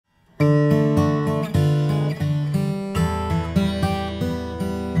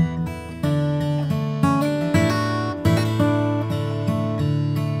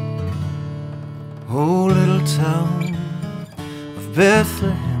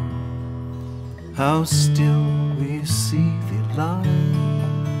how still we see thee lie.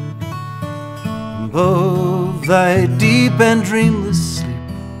 Above thy deep and dreamless sleep,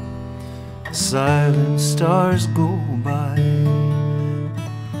 silent stars go by.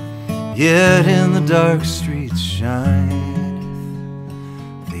 Yet in the dark streets shineth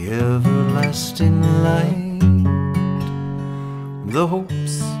the everlasting light. The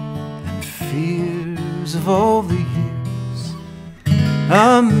hopes and fears of all the years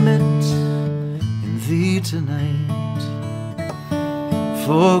are met in thee tonight.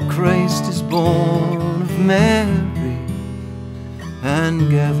 For Christ is born of Mary and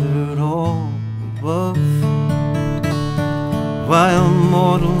gathered all above. While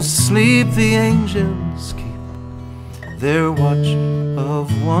mortals sleep, the angels keep their watch of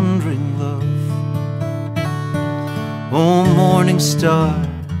wondering love. O morning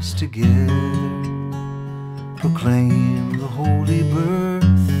stars together proclaim the holy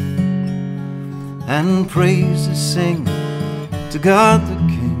birth, and praises sing to God the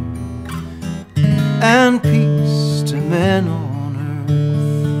King, and peace to men on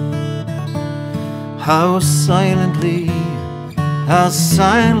earth. How silently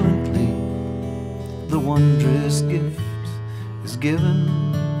the wondrous gift is given.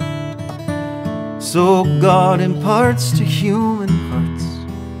 So God imparts to human hearts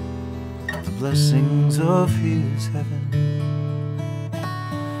the blessings of his heaven.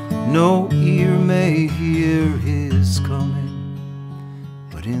 No ear may hear his coming,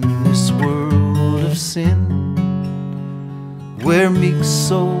 but in this world of sin, where meek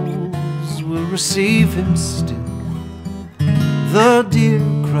souls will receive him still, the dear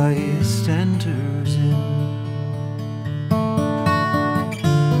Christ enters in.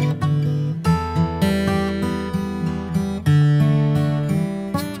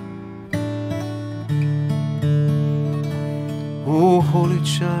 O holy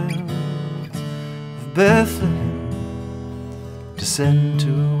child of Bethlehem, descend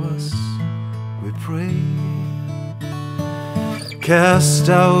to us, we pray. Cast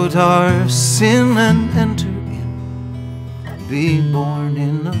out our sin and enter in. Be born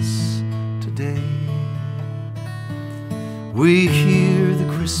in us today. We hear the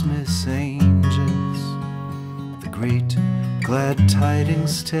Christmas angels the great glad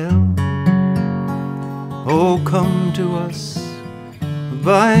tidings tell. Oh, come to us,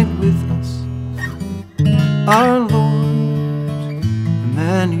 abide with us, our Lord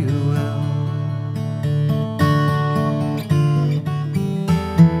Emmanuel.